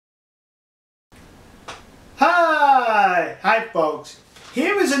Hi folks.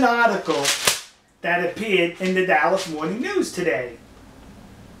 Here is an article that appeared in the Dallas Morning News today.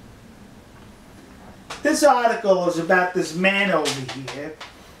 This article is about this man over here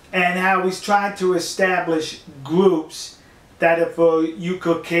and how he's trying to establish groups that are for you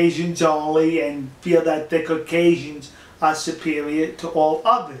Caucasians only and feel that the Caucasians are superior to all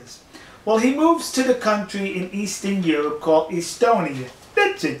others. Well, he moves to the country in Eastern Europe called Estonia.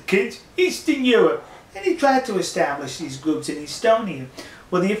 That's it, kids, Eastern Europe. And he tried to establish these groups in Estonia.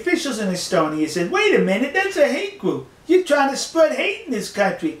 Well, the officials in Estonia said, wait a minute, that's a hate group. You're trying to spread hate in this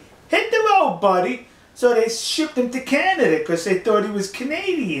country. Hit the road, buddy. So they shipped him to Canada because they thought he was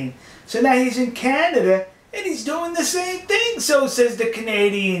Canadian. So now he's in Canada and he's doing the same thing, so says the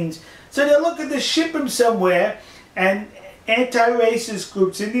Canadians. So they're looking to ship him somewhere, and anti-racist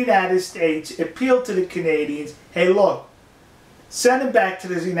groups in the United States appeal to the Canadians, hey look, send him back to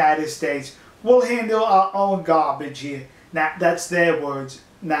the United States. We'll handle our own garbage here. Now, that's their words,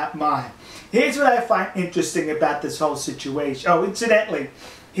 not mine. Here's what I find interesting about this whole situation. Oh, incidentally,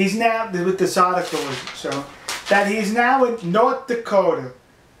 he's now, with this article, so that he's now in North Dakota,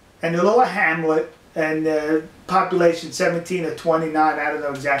 and a little hamlet, and population 17 or 29, I don't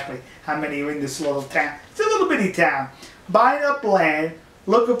know exactly how many are in this little town. It's a little bitty town. Buying up land,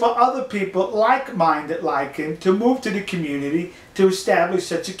 looking for other people like-minded like him to move to the community, to establish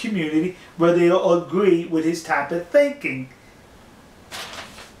such a community where they'll agree with his type of thinking.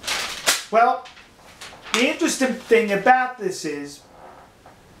 Well, the interesting thing about this is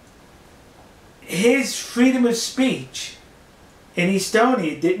his freedom of speech in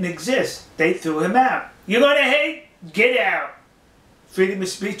Estonia didn't exist. They threw him out. You're going to hate? Get out. Freedom of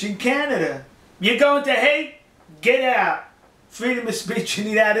speech in Canada. You're going to hate? Get out. Freedom of speech in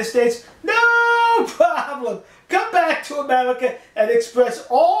the United States? No problem. Come back to America and express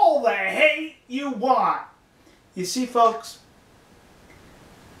all the hate you want. You see, folks,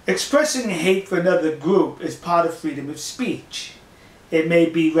 expressing hate for another group is part of freedom of speech. It may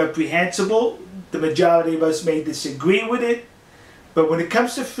be reprehensible. The majority of us may disagree with it. But when it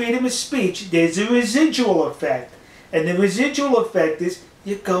comes to freedom of speech, there's a residual effect. And the residual effect is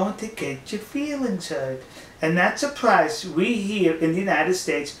you're going to get your feelings hurt. And that's a price we here in the United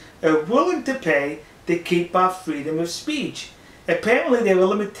States are willing to pay to keep our freedom of speech. Apparently there are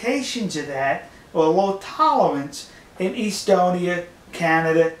limitations of that, or low tolerance, in Estonia,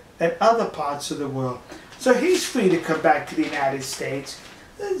 Canada, and other parts of the world. So he's free to come back to the United States,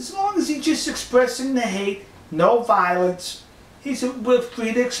 as long as he's just expressing the hate, no violence. We're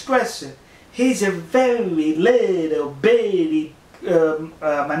free to express it. He's a very little bitty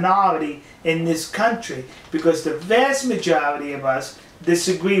minority in this country, because the vast majority of us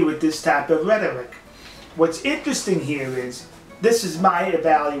disagree with this type of rhetoric. What's interesting here is, this is my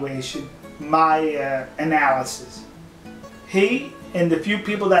evaluation, my analysis. He and the few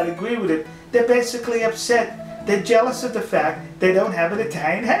people that agree with it, they're basically upset. They're jealous of the fact they don't have an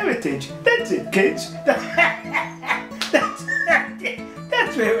Italian heritage. That's it, kids.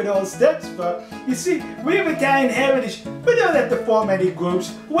 That's where it all stems from. You see, we have Italian heritage. We don't have to form any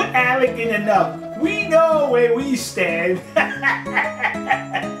groups. We're arrogant enough. We know where we stand.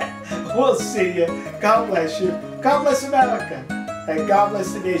 We'll see you. God bless you. God bless America. And God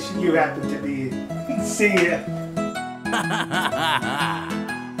bless the nation you happen to be in. See ya.